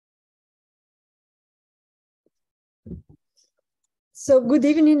So good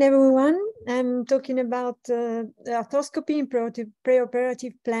evening, everyone. I'm talking about arthroscopy and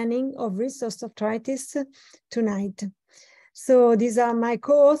preoperative planning of wrist osteoarthritis tonight. So these are my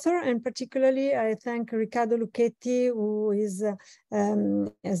co-author, and particularly I thank Riccardo Lucchetti, who is,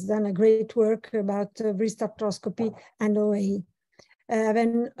 has done a great work about wrist arthroscopy and OA.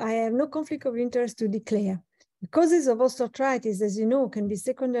 I have no conflict of interest to declare. The causes of osteoarthritis, as you know, can be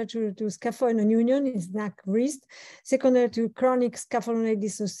secondary to scaphoid non-union, is SNAC Wrist. Secondary to chronic scapho-lunate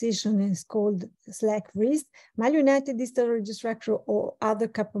dissociation is called SLAC Wrist. Malunited distal rigid fracture or other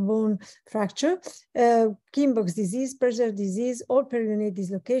carpal bone fracture. Kienböck Disease, Preoperative disease, or perilunate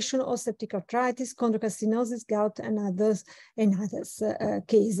dislocation, or septic arthritis, chondrocalcinosis, gout, and others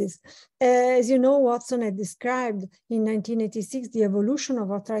cases. As you know, Watson had described in 1986 the evolution of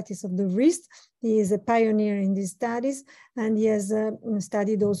arthritis of the wrist. He is a pioneer in these studies, and he has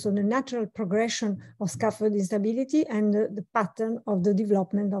studied also the natural progression of scaphoid instability and the pattern of the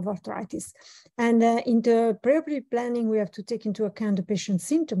development of arthritis. And in the preoperative planning, we have to take into account the patient's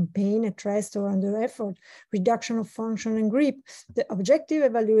symptom, pain at rest or under effort, reduction of function and grip, the objective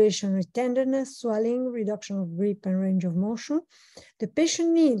evaluation with tenderness, swelling, reduction of grip and range of motion. The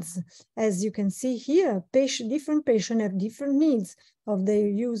patient needs, as you can see here, different patients have different needs of their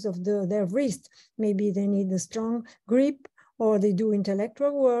use of their wrist. Maybe they need a strong grip, or they do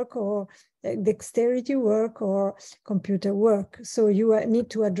intellectual work, or dexterity work, or computer work. So you need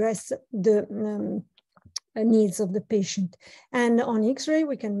to address the needs of the patient. And on X-ray,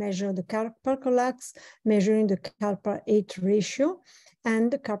 we can measure the carpal collapse, measuring the carpal-8 ratio,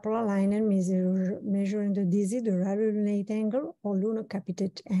 and the carpal alignment, measuring the dizzy, the radial-lunate angle, or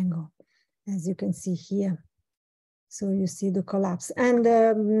lunar-capitate angle, as you can see here. So you see the collapse. And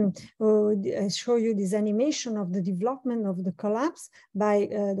I show you this animation of the development of the collapse by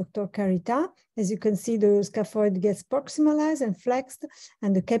Dr. Carita. As you can see, the scaphoid gets proximalized and flexed,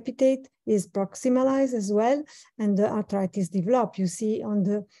 and the capitate is proximalized as well, and the arthritis develop. You see on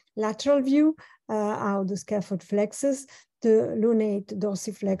the lateral view how the scaphoid flexes, the lunate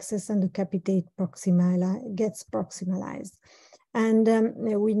dorsiflexes, and the capitate gets proximalized. And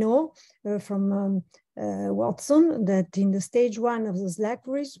we know from Watson that in the stage 1 of the SLAC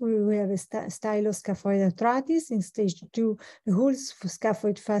wrist, we have a styloscaphoid arthritis. In stage 2, the whole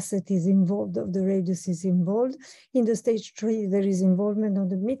scaphoid facet is involved, of the radius is involved. In the stage 3, there is involvement of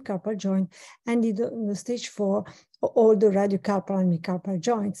the mid-carpal joint, and in the stage 4, all the radiocarpal and mid-carpal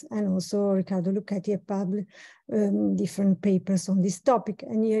joints. And also Riccardo Lucchetti published different papers on this topic.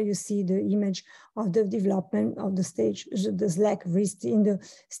 And here you see the image of the development of the SLAC wrist in the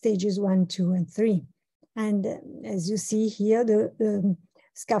stages 1, 2, and 3. And as you see here, the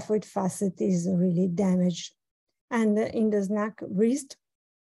scaphoid facet is really damaged. And in the SNAC wrist,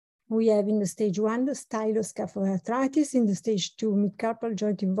 we have in the stage 1, the styloscaphoid arthritis. In the stage 2, mid-carpal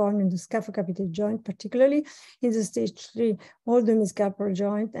joint involvement, the scapho-capitate joint particularly. In the stage 3, all the mid-carpal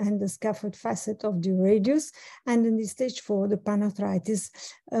joint and the scaphoid facet of the radius. And in the stage 4, the panarthritis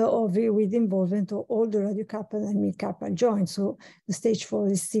with involvement of all the radiocarpal and mid-carpal joints. So the stage 4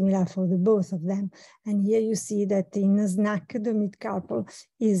 is similar for the both of them. And here you see that in SNAC, the mid-carpal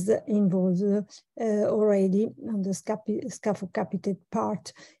is involved already on the scapho-capitate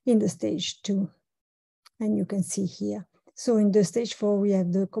part in the stage 2, and you can see here. So in the stage 4, we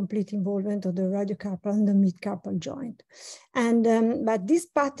have the complete involvement of the radiocarpal and the mid-carpal joint. And but this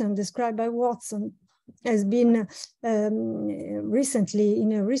pattern described by Watson has been recently,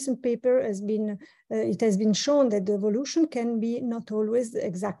 in a recent paper, it has been shown that the evolution can be not always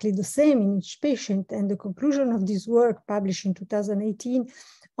exactly the same in each patient. And the conclusion of this work, published in 2018,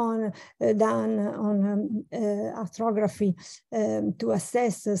 done on arthrography to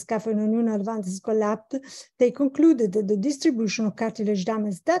assess scaphoid non-union advances collapsed, they concluded that the distribution of cartilage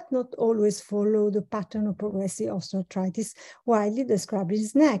damage does not always follow the pattern of progressive osteoarthritis widely described in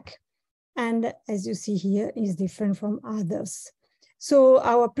SNAC. And as you see here, is different from others. So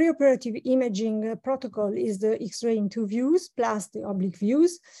our preoperative imaging protocol is the X-ray in 2 views plus the oblique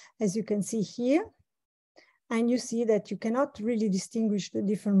views, as you can see here. And you see that you cannot really distinguish the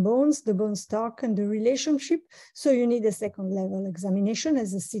different bones, the bone stock and the relationship. So you need a second level examination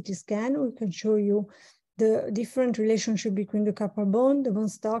as a CT scan. We can show you the different relationship between the carpal bone, the bone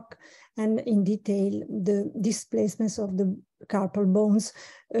stock, and in detail, the displacements of the carpal bones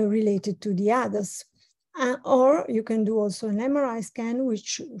related to the others. Or you can do also an MRI scan,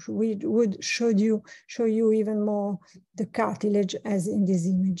 which would show you even more the cartilage as in this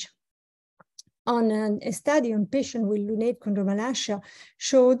image. On a study on patient with lunate chondromalacia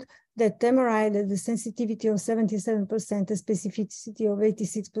showed that MRI had the sensitivity of 77%, a specificity of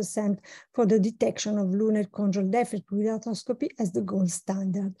 86% for the detection of lunate control defect with arthroscopy as the gold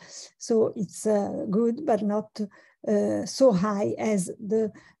standard. So it's good, but not so high as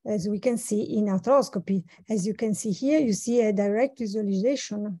we can see in arthroscopy. As you can see here, you see a direct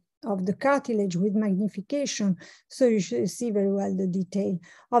visualization of the cartilage with magnification. So you should see very well the detail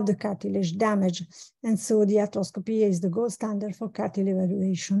of the cartilage damage. And so the arthroscopy is the gold standard for cartilage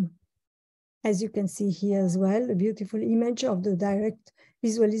evaluation. As you can see here as well, a beautiful image of the direct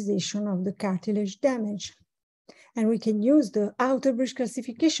visualization of the cartilage damage. And we can use the outer bridge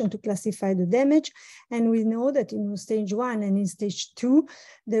classification to classify the damage. And we know that in stage 1 and in stage 2,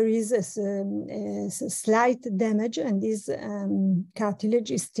 there is a slight damage, and this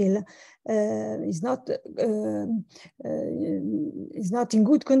cartilage is still is not in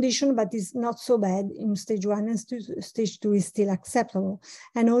good condition, but is not so bad in stage 1, and stage 2 is still acceptable.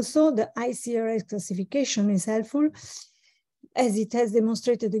 And also the ICRS classification is helpful, as it has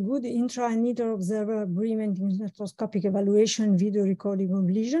demonstrated a good intra and inter-observer agreement in arthroscopic evaluation video recording of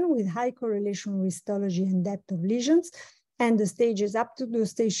lesion with high correlation with histology and depth of lesions. And the stages up to the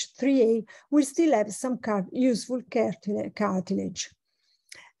stage 3A will still have some useful cartilage.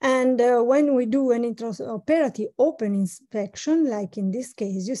 And when we do an intraoperative open inspection, like in this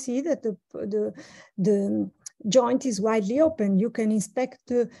case, you see that the joint is widely open. You can inspect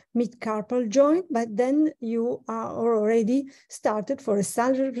the mid-carpal joint, but then you are already started for a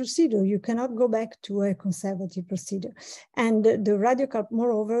salvage procedure. You cannot go back to a conservative procedure. And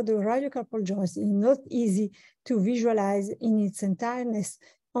moreover, the radiocarpal joint is not easy to visualize in its entireness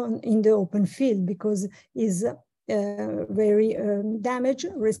in the open field, because it's very damaged,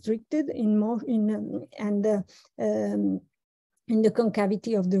 restricted in the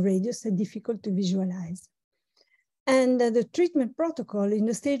concavity of the radius, and difficult to visualize. And the treatment protocol, in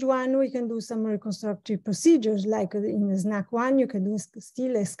the stage 1, we can do some reconstructive procedures, like in the SNAC 1, you can do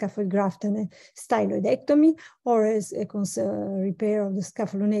still a scaphoid graft and a styloidectomy, or a repair of the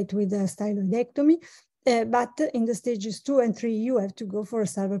scapho-lunate with a styloidectomy. But in the stages 2 and 3, you have to go for a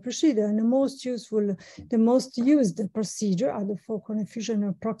salvage procedure. And the most used procedure are the 4-corner fusion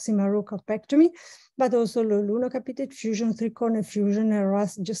or proximal row carpectomy, but also the lunocapitate fusion, 3-corner fusion,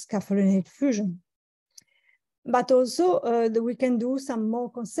 and just scapho-lunate fusion. But also we can do some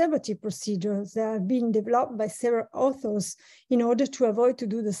more conservative procedures that have been developed by several authors in order to avoid to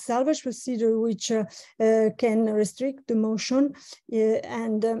do the salvage procedure, which can restrict the motion,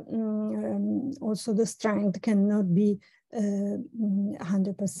 and also the strength cannot be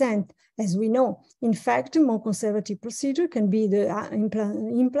 100%, as we know. In fact, a more conservative procedure can be the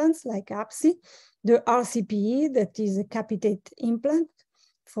implants like APSI, the RCPE, that is a capitate implant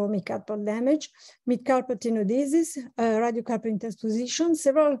for mid-carpal damage, mid-carpal tenodesis, radiocarpal interposition.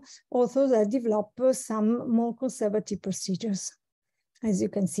 Several authors have developed some more conservative procedures, as you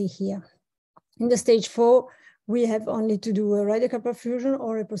can see here. In the stage 4, we have only to do a radiocarpal fusion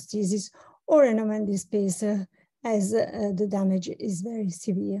or a prosthesis or an anomaly spacer, as the damage is very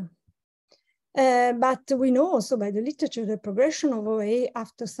severe. But we know also by the literature that progression of OA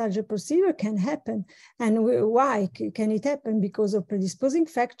after surgery procedure can happen. And why can it happen? Because of predisposing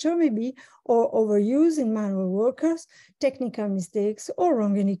factor maybe, or overuse in manual workers, technical mistakes, or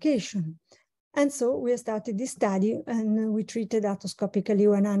wrong indication. And so we started this study, and we treated arthroscopically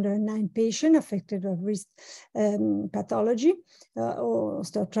 109 patients affected with wrist pathology or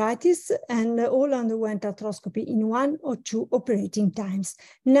osteoarthritis, and all underwent arthroscopy in 1 or 2 operating times.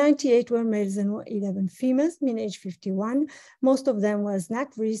 98 were males and 11 females, mean age 51. Most of them were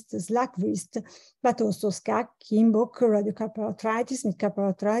SNAC Wrist, SLAC WRIST, but also SCAC, Kienbock, radiocarpal arthritis, mid-carpal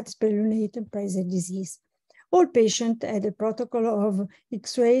arthritis, pre-lunate, and Kienböck disease. All patients had a protocol of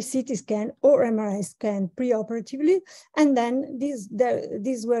X-ray, CT scan, or MRI scan pre-operatively, and then these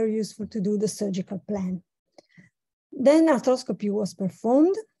were useful to do the surgical plan. Then arthroscopy was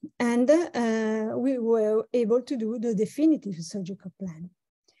performed, and we were able to do the definitive surgical plan.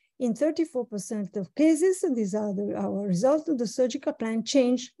 In 34% of cases, these are our results, the surgical plan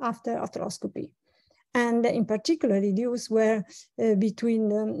changed after arthroscopy. And in particular, these were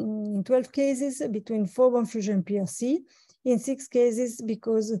in 12 cases, between forebone fusion and PRC. In 6 cases,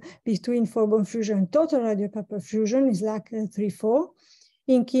 because between forebone fusion and total radiocarpal fusion is like 3-4.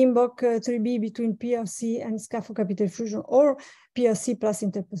 In Kienbock 3B, between PRC and scapho-capital fusion or PRC plus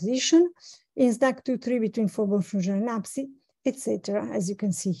interposition. In SNAC 2-3, between forebone fusion and APSI, etc., as you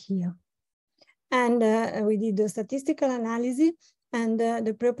can see here. And we did the statistical analysis, and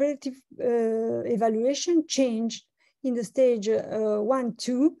the preoperative evaluation changed in the stage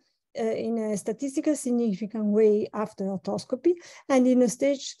 1-2 in a statistically significant way after arthroscopy, and in a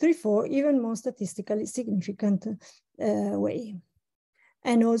stage 3-4, even more statistically significant way.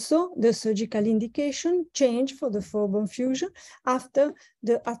 And also the surgical indication changed for the forebone fusion after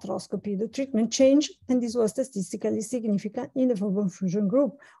the arthroscopy. The treatment changed, and this was statistically significant in the forebone fusion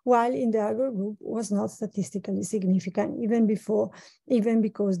group, while in the other group was not statistically significant, even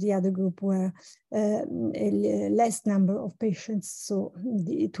because the other group were a less number of patients, so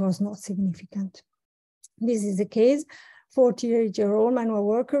it was not significant. This is the case. 48-year-old manual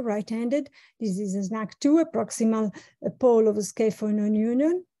worker, right-handed. This is a SNAC 2, a proximal pole of a scaphoid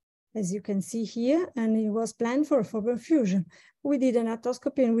non-union, as you can see here, and it was planned for a forebone fusion. We did an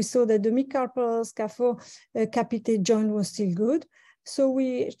arthroscopy and we saw that the mid-carpal scapho-capitate joint was still good, so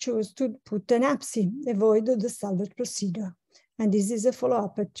we chose to put an APSI, avoid the salvage procedure. And this is a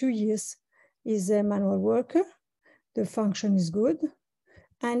follow-up at 2 years. He's a manual worker, the function is good,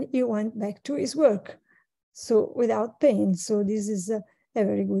 and he went back to his work. So without pain, so this is a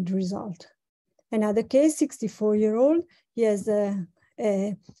very good result. Another case, 64-year-old, he has a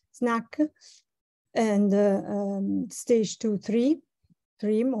SNAC and stage 2,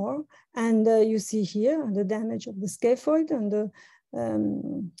 3 more. And you see here the damage of the scaphoid,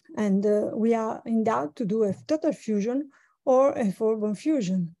 and we are in doubt to do a total fusion or a forebone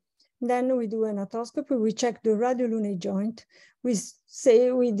fusion. Then we do an arthroscopy, we check the radiolunate joint, we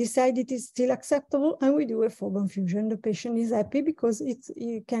decide it is still acceptable, and we do a forebone fusion. The patient is happy because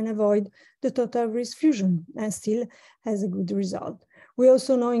it can avoid the total wrist fusion and still has a good result. We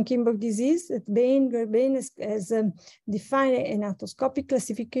also know in Kienböck disease that Bain has defined an arthroscopic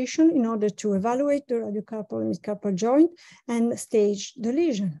classification in order to evaluate the radiocarpal and midcarpal joint and stage the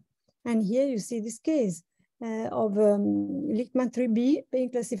lesion. And here you see this case. Of Lichtman 3B, Bain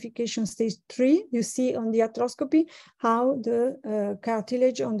classification stage 3. You see on the arthroscopy how the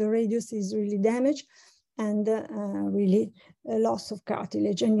cartilage on the radius is really damaged and really a loss of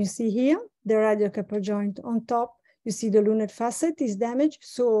cartilage. And you see here the radiocarpal joint on top. You see the lunate facet is damaged,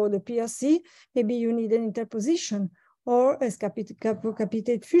 so the PRC, maybe you need an interposition or a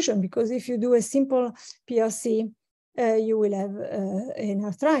scapho-capitate fusion, because if you do a simple PRC, you will have an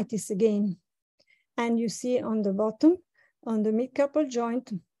arthritis again. And you see on the bottom, on the midcarpal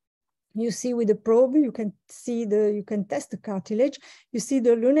joint, you see with the probe, you can test the cartilage. You see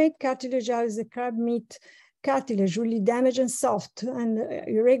the lunate cartilage is a crab meat cartilage, really damaged and soft and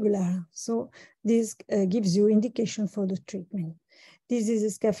irregular. So this gives you indication for the treatment. This is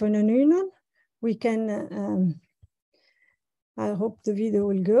a scaphoid non-union. We can, I hope the video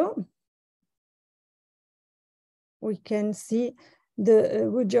will go. We can see the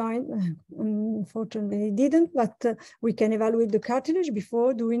wood joint, unfortunately it didn't, but we can evaluate the cartilage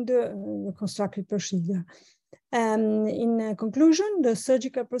before doing the reconstructive procedure. In conclusion, the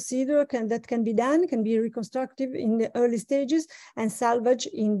surgical procedure that can be done can be reconstructive in the early stages and salvage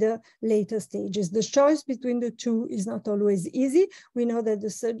in the later stages. The choice between the two is not always easy. We know that the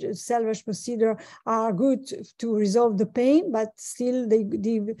salvage procedure are good to resolve the pain, but still they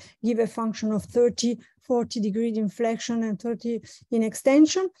give a function of 40-degree inflection and 30 in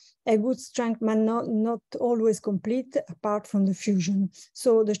extension. A good strength but not always complete apart from the fusion.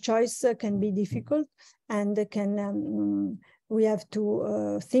 So the choice can be difficult, and we have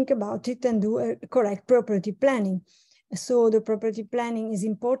to think about it and do a correct preoperative planning. So the preoperative planning is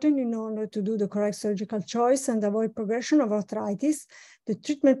important in order to do the correct surgical choice and avoid progression of arthritis. The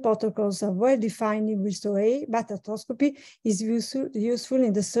treatment protocols are well defined in WRIST OA, but arthroscopy is useful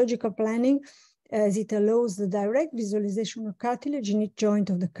in the surgical planning, as it allows the direct visualization of cartilage in each joint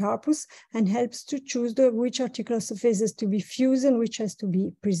of the carpus and helps to choose which articular surfaces to be fused and which has to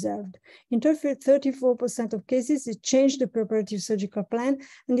be preserved. In 34% of cases, it changed the preoperative surgical plan,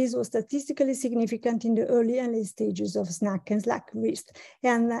 and this was statistically significant in the early and late stages of SNAC and SLAC Wrist.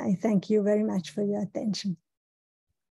 And I thank you very much for your attention.